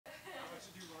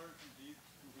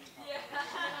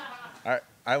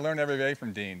I learned every day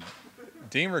from Dean.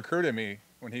 Dean recruited me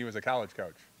when he was a college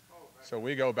coach. So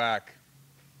we go back,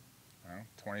 I don't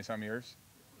know, 20-some years.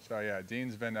 So, yeah,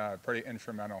 Dean's been pretty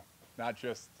instrumental, not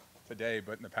just today,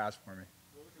 but in the past for me.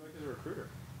 What was he like as a recruiter?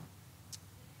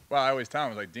 Well, I always tell him, I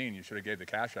was like, Dean, you should have gave the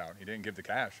cash out. He didn't give the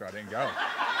cash, so I didn't go.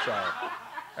 So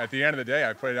at the end of the day,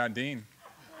 I put it on Dean.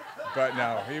 But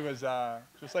no, he was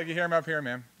just like you hear him up here,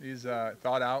 man. He's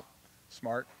thought out,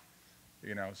 smart,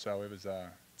 so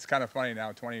it's kind of funny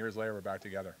now, 20 years later, we're back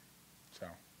together. So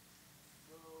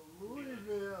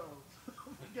Louisville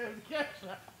gave the cash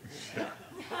out.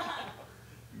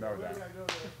 no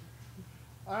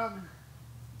doubt.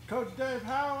 Coach Dave,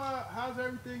 how's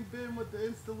everything been with the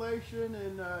installation?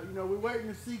 And we're waiting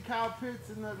to see Kyle Pitts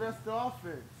and the rest of the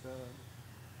offense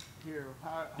here.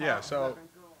 How's that been going?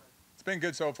 It's been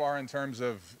good so far in terms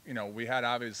of we had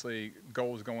obviously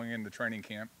goals going into training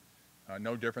camp,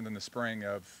 no different than the spring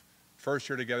of first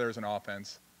year together as an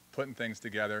offense, putting things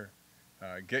together,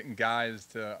 getting guys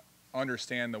to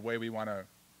understand the way we want to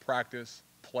practice,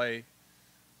 play,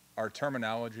 our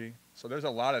terminology. So there's a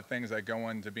lot of things that go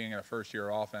into being a first-year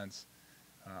offense.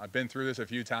 I've been through this a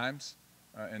few times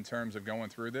in terms of going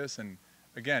through this. And,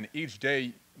 again, each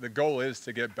day the goal is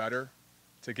to get better,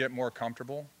 to get more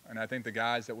comfortable. And I think the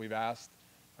guys that we've asked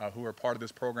who are part of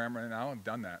this program right now have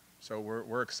done that. So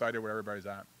we're excited where everybody's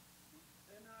at.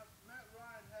 And Matt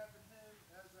Ryan, having him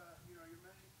as your main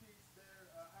piece there,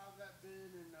 how's that been,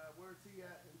 and where's he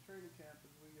at in training camp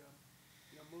as we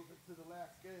move into the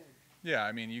last game? Yeah,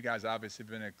 I mean, you guys obviously have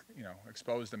been,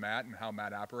 exposed to Matt and how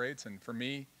Matt operates. And for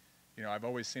me, I've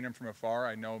always seen him from afar.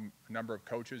 I know a number of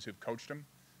coaches who've coached him.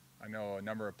 I know a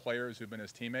number of players who've been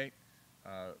his teammate.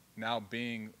 Now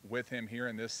being with him here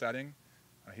in this setting,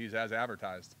 he's as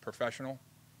advertised. Professional,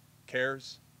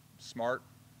 cares, smart,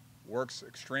 works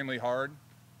extremely hard,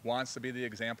 wants to be the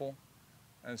example.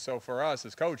 And so for us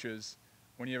as coaches,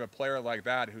 when you have a player like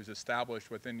that who's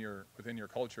established within your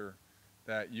culture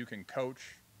that you can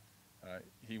coach,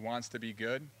 he wants to be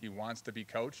good. He wants to be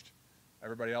coached.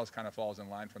 Everybody else kind of falls in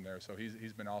line from there. So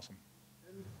he's been awesome.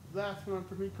 And last one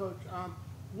for me, Coach.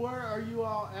 Where are you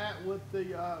all at with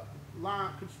the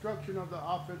line construction of the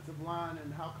offensive line,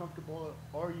 and how comfortable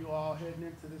are you all heading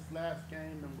into this last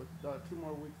game and with 2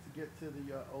 more weeks to get to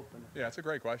the opener? Yeah, that's a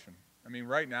great question. I mean,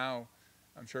 right now,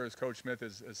 I'm sure as Coach Smith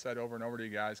has said over and over to you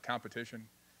guys, competition.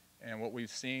 And what we've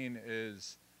seen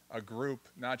is a group,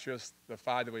 not just the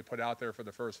 5 that we put out there for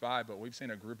the first 5, but we've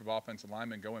seen a group of offensive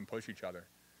linemen go and push each other.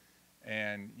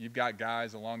 And you've got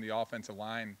guys along the offensive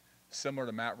line similar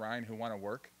to Matt Ryan who want to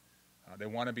work. They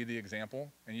want to be the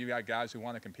example. And you've got guys who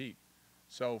want to compete.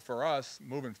 So for us,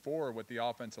 moving forward with the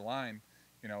offensive line,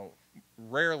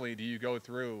 rarely do you go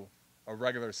through a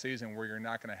regular season where you're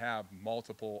not going to have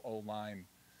multiple O-line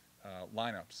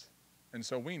lineups. And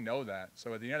so we know that.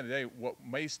 So at the end of the day, what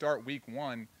may start week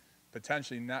 1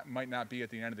 potentially might not be at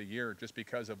the end of the year just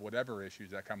because of whatever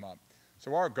issues that come up.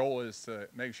 So our goal is to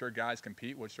make sure guys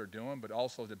compete, which they're doing, but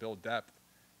also to build depth.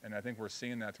 And I think we're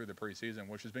seeing that through the preseason,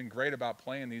 which has been great about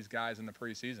playing these guys in the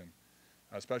preseason,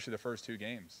 especially the first 2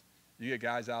 games. You get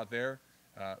guys out there,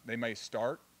 they may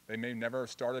start, they may never have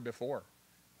started before.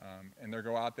 And they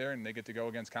go out there and they get to go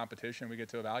against competition, we get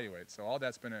to evaluate. So all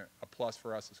that's been a plus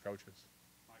for us as coaches.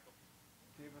 Michael.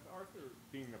 Dave, with Arthur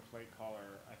being the play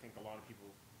caller, I think a lot of people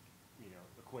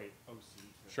equate OC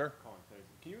to Sure. calling plays.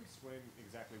 Can you explain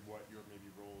exactly what your maybe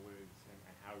role is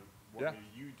and how Yeah. maybe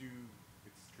you do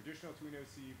it's traditional to an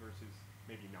OC versus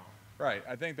maybe not? Right.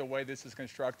 I think the way this is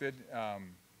constructed,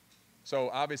 so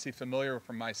obviously familiar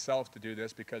for myself to do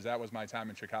this because that was my time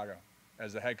in Chicago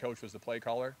as the head coach was the play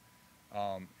caller.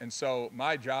 And so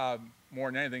my job more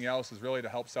than anything else is really to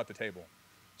help set the table.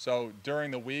 So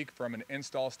during the week from an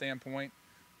install standpoint,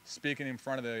 speaking in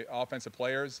front of the offensive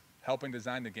players, helping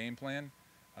design the game plan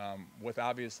with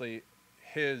obviously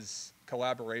his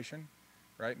collaboration,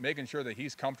 right? Making sure that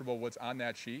he's comfortable with what's on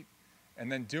that sheet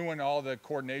and then doing all the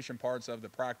coordination parts of the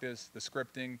practice, the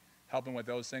scripting, helping with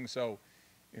those things. So,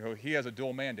 he has a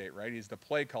dual mandate, right? He's the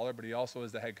play caller, but he also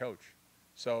is the head coach.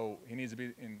 So he needs to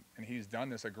be, and he's done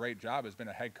this a great job, has been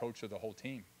a head coach of the whole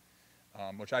team,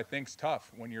 which I think is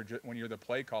tough when you're the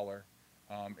play caller,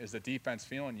 is the defense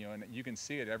feeling you, and you can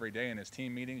see it every day in his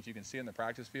team meetings. You can see it in the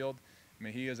practice field. I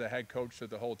mean, he is a head coach of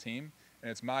the whole team, and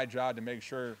it's my job to make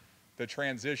sure the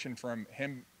transition from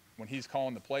him when he's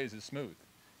calling the plays is smooth.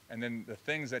 And then the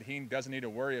things that he doesn't need to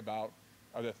worry about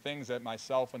are the things that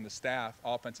myself and the staff,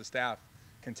 offensive staff,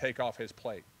 can take off his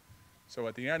plate. So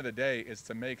at the end of the day, it's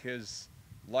to make his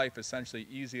life essentially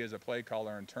easy as a play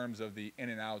caller in terms of the in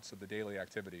and outs of the daily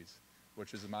activities,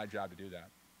 which is my job to do that.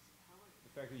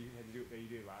 fact that you had to do that you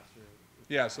did last year.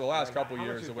 Yeah, so the last couple how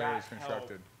much years, does the way it was that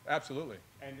constructed. help? Absolutely.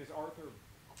 And does Arthur,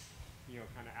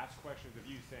 kind of ask questions of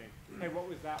you, saying, "Hey, what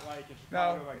was that like in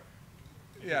No. Chicago?" Like,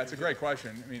 Yeah, it's a great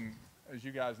question. I mean, as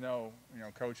you guys know,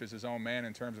 Coach is his own man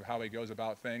in terms of how he goes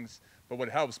about things. But what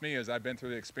helps me is I've been through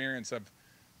the experience of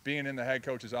being in the head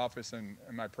coach's office in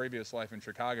my previous life in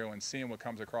Chicago and seeing what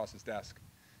comes across his desk.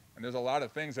 And there's a lot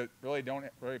of things that really don't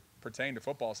really pertain to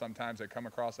football sometimes that come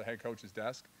across the head coach's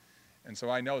desk. And so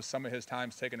I know some of his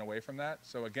time's taken away from that.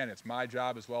 So again, it's my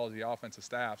job as well as the offensive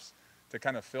staff's to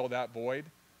kind of fill that void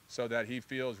so that he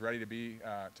feels ready to be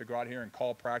to go out here and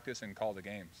call practice and call the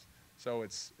games. So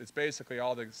it's basically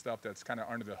all the stuff that's kind of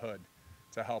under the hood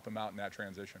to help him out in that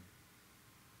transition.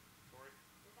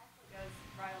 This actually goes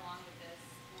right along with this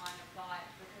line of thought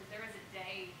because there was a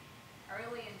day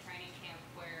early in training camp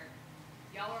where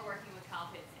y'all were working with Kyle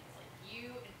Pitts. It's like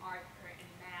you and Arthur and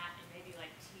Matt and maybe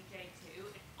like TJ too,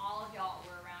 and all of y'all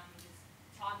were around him just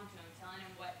talking to him, telling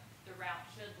him what the route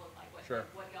should look like, what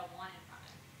y'all wanted from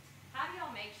him. How do y'all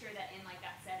make sure that in like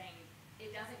that setting, it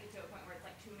doesn't get to a point where it's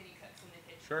like too many cooks in the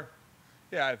kitchen? Sure.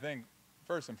 Yeah, I think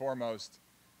first and foremost,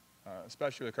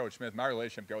 especially with Coach Smith, my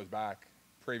relationship goes back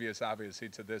previous, obviously,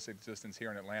 to this existence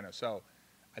here in Atlanta. So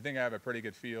I think I have a pretty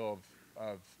good feel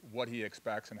of what he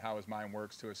expects and how his mind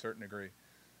works to a certain degree.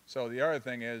 So the other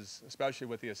thing is, especially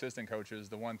with the assistant coaches,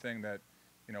 the one thing that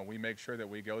we make sure that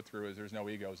we go through is there's no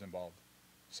egos involved.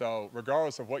 So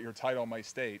regardless of what your title might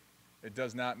state, it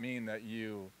does not mean that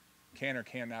you can or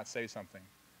cannot say something.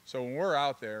 So when we're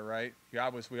out there, right,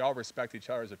 we all respect each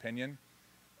other's opinion.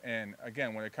 And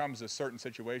again, when it comes to certain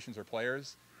situations or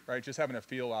players, right, just having a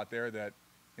feel out there that,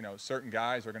 certain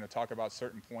guys are going to talk about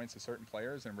certain points to certain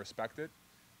players and respect it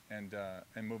and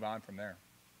move on from there.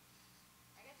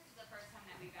 I guess this is the first time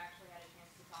that we've actually had a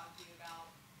chance to talk to you about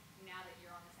now that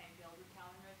you're on the same field with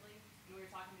Calvin Ridley. And we were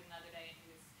talking to him the other day, and he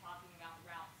was talking about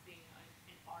routes being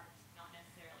an art, not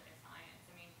necessarily a science.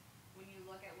 I mean, when you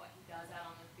look at what he does out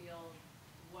on the field,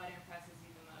 what impresses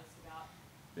you the most about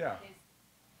his?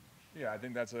 Yeah, I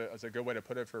think that's a good way to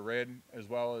put it for Rid, as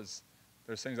well as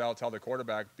there's things I'll tell the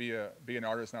quarterback, be an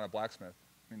artist, not a blacksmith.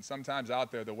 I mean, sometimes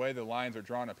out there, the way the lines are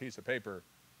drawn on a piece of paper,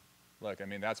 look, I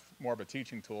mean, that's more of a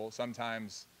teaching tool.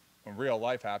 Sometimes when real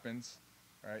life happens,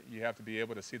 right, you have to be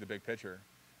able to see the big picture.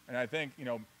 And I think,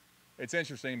 it's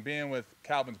interesting being with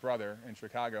Calvin's brother in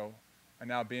Chicago and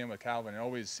now being with Calvin and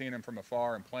always seeing him from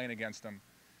afar and playing against him,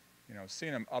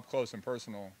 seeing him up close and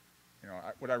personal.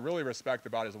 What I really respect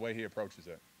about is the way he approaches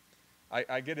it.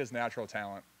 I get his natural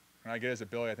talent, and I get his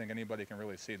ability. I think anybody can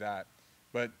really see that.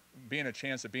 But being a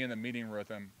chance to be in the meeting room with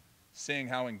him, seeing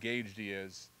how engaged he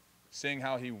is, seeing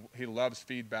how he loves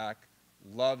feedback,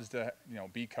 loves to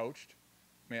be coached.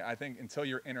 I mean, I think until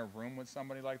you're in a room with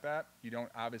somebody like that, you don't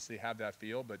obviously have that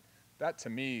feel. But that, to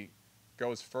me,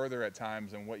 goes further at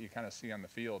times than what you kind of see on the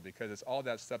field because it's all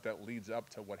that stuff that leads up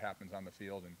to what happens on the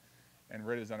field. And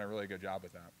Rid has done a really good job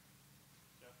with that.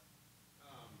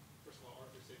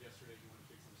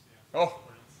 Oh,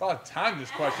 about time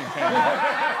this question came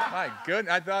up. My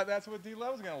goodness, I thought that's what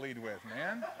D-Love was going to lead with,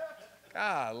 man.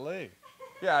 Golly.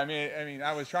 Yeah, I mean,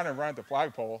 I was trying to run at the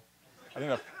flagpole. I think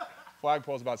the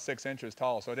flagpole is about 6 inches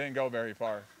tall, so it didn't go very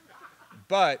far.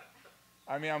 But,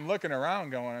 I mean, I'm looking around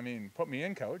going, put me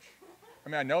in, coach. I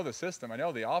mean, I know the system. I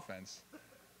know the offense.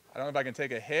 I don't know if I can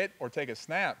take a hit or take a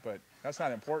snap, but that's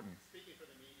not important. Speaking for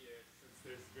the media,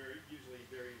 since there's usually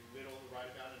very little to write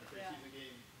about in a preseason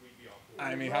game, we'd be all for it.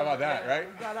 I mean, how about that, right?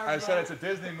 I said it's a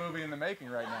Disney movie in the making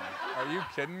right now. Are you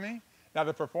kidding me? Now,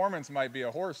 the performance might be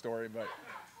a horror story, but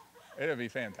it'll be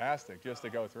fantastic just to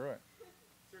go through it.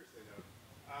 Seriously, though,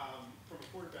 from a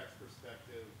quarterback's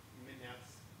perspective,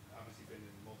 Matt's obviously been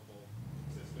in multiple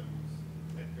systems,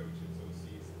 head coaches,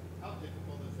 OCs. How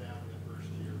difficult is that in the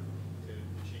first year to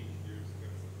change gears and go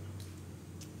to something else?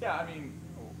 Yeah, I mean,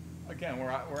 again,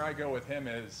 where I go with him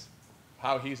is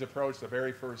how he's approached the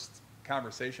very first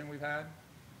conversation we've had,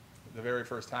 the very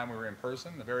first time we were in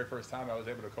person, the very first time I was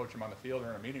able to coach him on the field or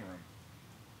in a meeting room.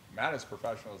 Matt is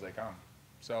professional as they come.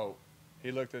 So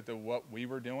he looked at what we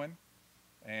were doing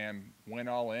and went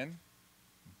all in,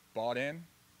 bought in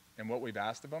what we've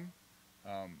asked of him.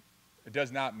 It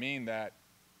does not mean that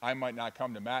I might not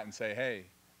come to Matt and say, hey,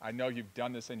 I know you've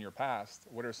done this in your past.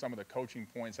 What are some of the coaching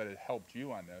points that have helped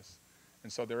you on this?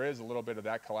 And so there is a little bit of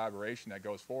that collaboration that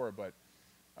goes forward. But,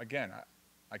 again,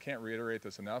 I can't reiterate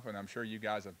this enough, and I'm sure you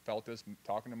guys have felt this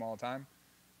talking to him all the time.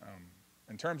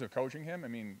 In terms of coaching him, I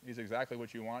mean, he's exactly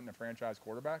what you want in a franchise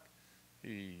quarterback.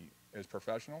 He is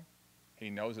professional. He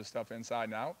knows his stuff inside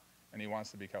and out, and he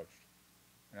wants to be coached.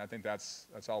 And I think that's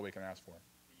all we can ask for.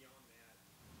 Beyond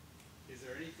that, is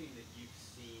there anything that you've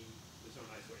seen, there's no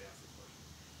nice way to ask this question,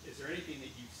 there anything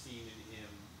that you've seen in him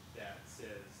that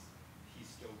says he's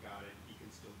still got it, he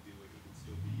can still do it, he can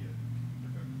still be a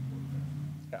productive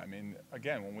quarterback? Yeah, I mean,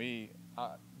 again, when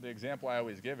the example I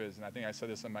always give is, and I think I said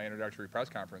this in my introductory press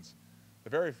conference, the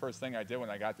very first thing I did when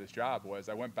I got this job was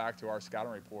I went back to our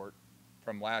scouting report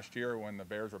from last year when the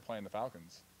Bears were playing the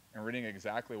Falcons and reading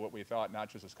exactly what we thought, not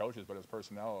just as coaches, but as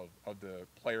personnel of the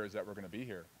players that were going to be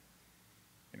here.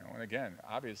 You know, and again,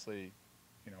 obviously,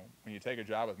 you know, when you take a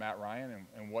job with Matt Ryan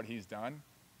and what he's done,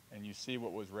 and you see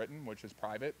what was written, which is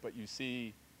private, but you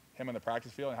see him on the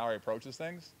practice field and how he approaches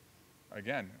things,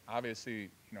 again, obviously,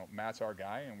 you know, Matt's our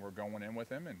guy, and we're going in with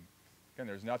him. And again,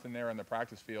 there's nothing there in the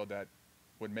practice field that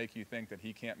would make you think that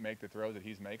he can't make the throws that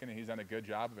he's making, and he's done a good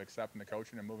job of accepting the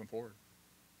coaching and moving forward.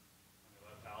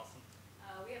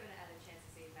 We haven't had a chance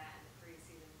to see Matt in the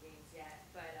preseason games yet,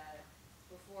 but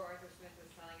before Arthur Smith was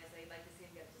telling us that he'd like to see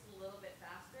him get just a little bit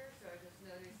faster, so I just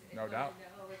noticed. No doubt.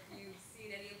 Know if you've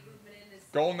seen any improvement in this.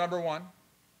 Goal number one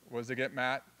was to get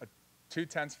Matt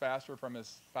 0.2 faster from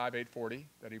his 5.8 40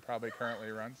 that he probably currently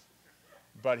runs.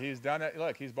 But he's done it.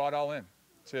 Look, he's bought all in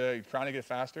to trying to get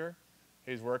faster.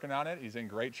 He's working on it. He's in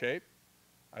great shape.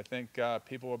 I think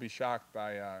people will be shocked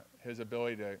by his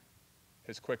ability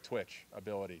his quick twitch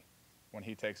ability when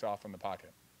he takes off from the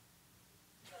pocket.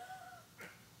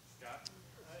 Scott,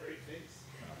 great face.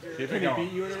 Keep it Can he going.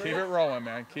 beat you in a Keep race? it rolling,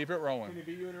 man. Keep it rolling. Can he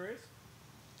beat you in a race?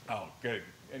 Oh, good.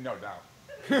 No doubt.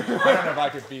 I don't know if I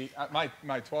could beat my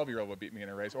 12-year-old would beat me in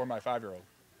a race, or my 5-year-old.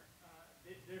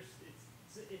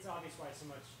 It's obvious why so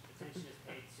much attention is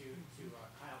paid to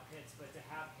Kyle Pitts, but to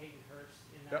have Hayden Hurst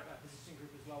in that position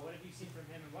group as well, what have you seen from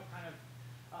him, and what kind of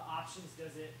options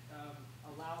does it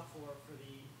allow for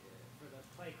the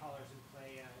play callers and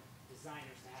play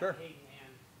designers to have Sure. Hayden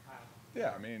and Kyle?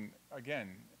 Yeah, I mean,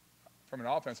 again, from an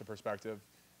offensive perspective,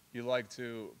 you like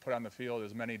to put on the field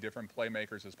as many different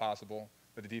playmakers as possible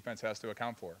that the defense has to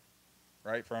account for,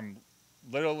 right? From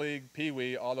Little League, Pee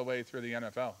Wee, all the way through the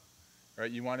NFL, right?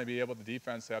 You want to be able, the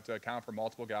defense, to have to account for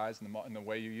multiple guys in the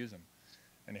way you use them.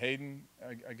 And Hayden,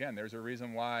 again, there's a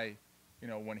reason why, you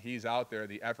know, when he's out there,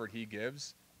 the effort he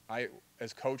gives,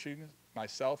 as coaching,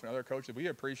 myself and other coaches, we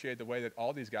appreciate the way that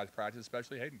all these guys practice,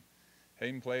 especially Hayden.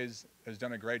 Hayden has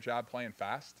done a great job playing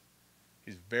fast.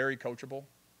 He's very coachable,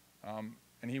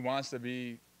 and he wants to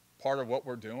be part of what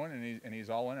we're doing, and he's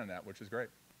all in on that, which is great.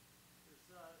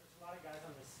 There's a lot of guys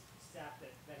on this staff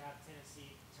that have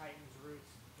Tennessee Titans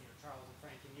roots, you know, Charles and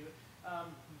Frank and you.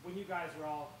 When you guys were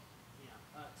all, you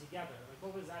know, together, like,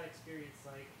 what was that experience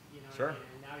like? You know, Sure.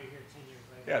 and now you're here 10 years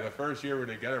later. Yeah, the first year we were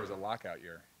together was a lockout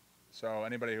year. So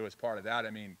anybody who was part of that,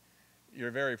 I mean,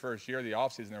 your very first year, the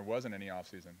offseason, there wasn't any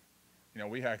offseason. You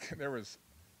know, there was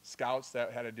scouts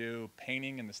that had to do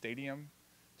painting in the stadium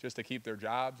just to keep their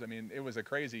jobs. I mean, it was a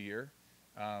crazy year.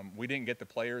 We didn't get the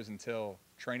players until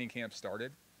training camp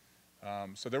started.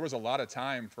 So there was a lot of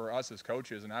time for us as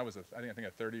coaches, and I was, I think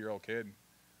a 30-year-old kid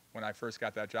when I first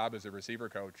got that job as a receiver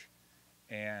coach.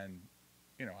 And,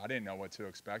 you know, I didn't know what to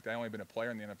expect. I'd only been a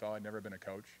player in the NFL. I'd never been a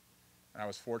coach. And I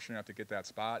was fortunate enough to get that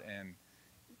spot. And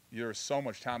there was so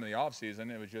much time in the offseason.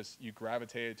 It was just you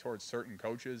gravitated towards certain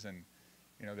coaches. And,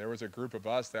 you know, there was a group of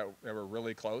us that were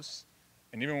really close.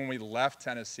 And even when we left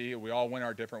Tennessee, we all went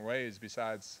our different ways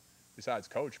besides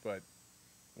Coach. But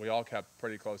we all kept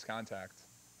pretty close contact,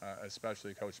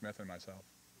 especially Coach Smith and myself.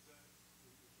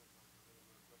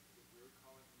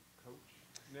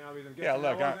 Now I'm guessing Yeah,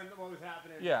 look, that wasn't what was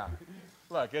happening. Yeah,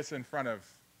 look, it's in front of.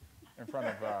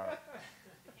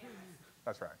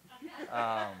 That's right.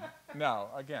 No,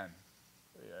 again,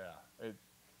 yeah.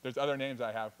 There's other names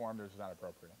I have for him. This is not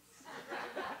appropriate.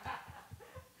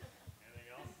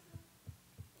 Anything else?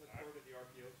 Look forward to the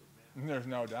RPOs with Matt. There's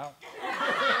no doubt.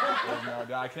 There's no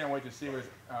doubt. I can't wait to see what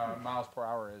miles per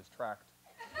hour is tracked.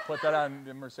 Put that on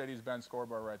the Mercedes-Benz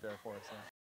scoreboard right there for us.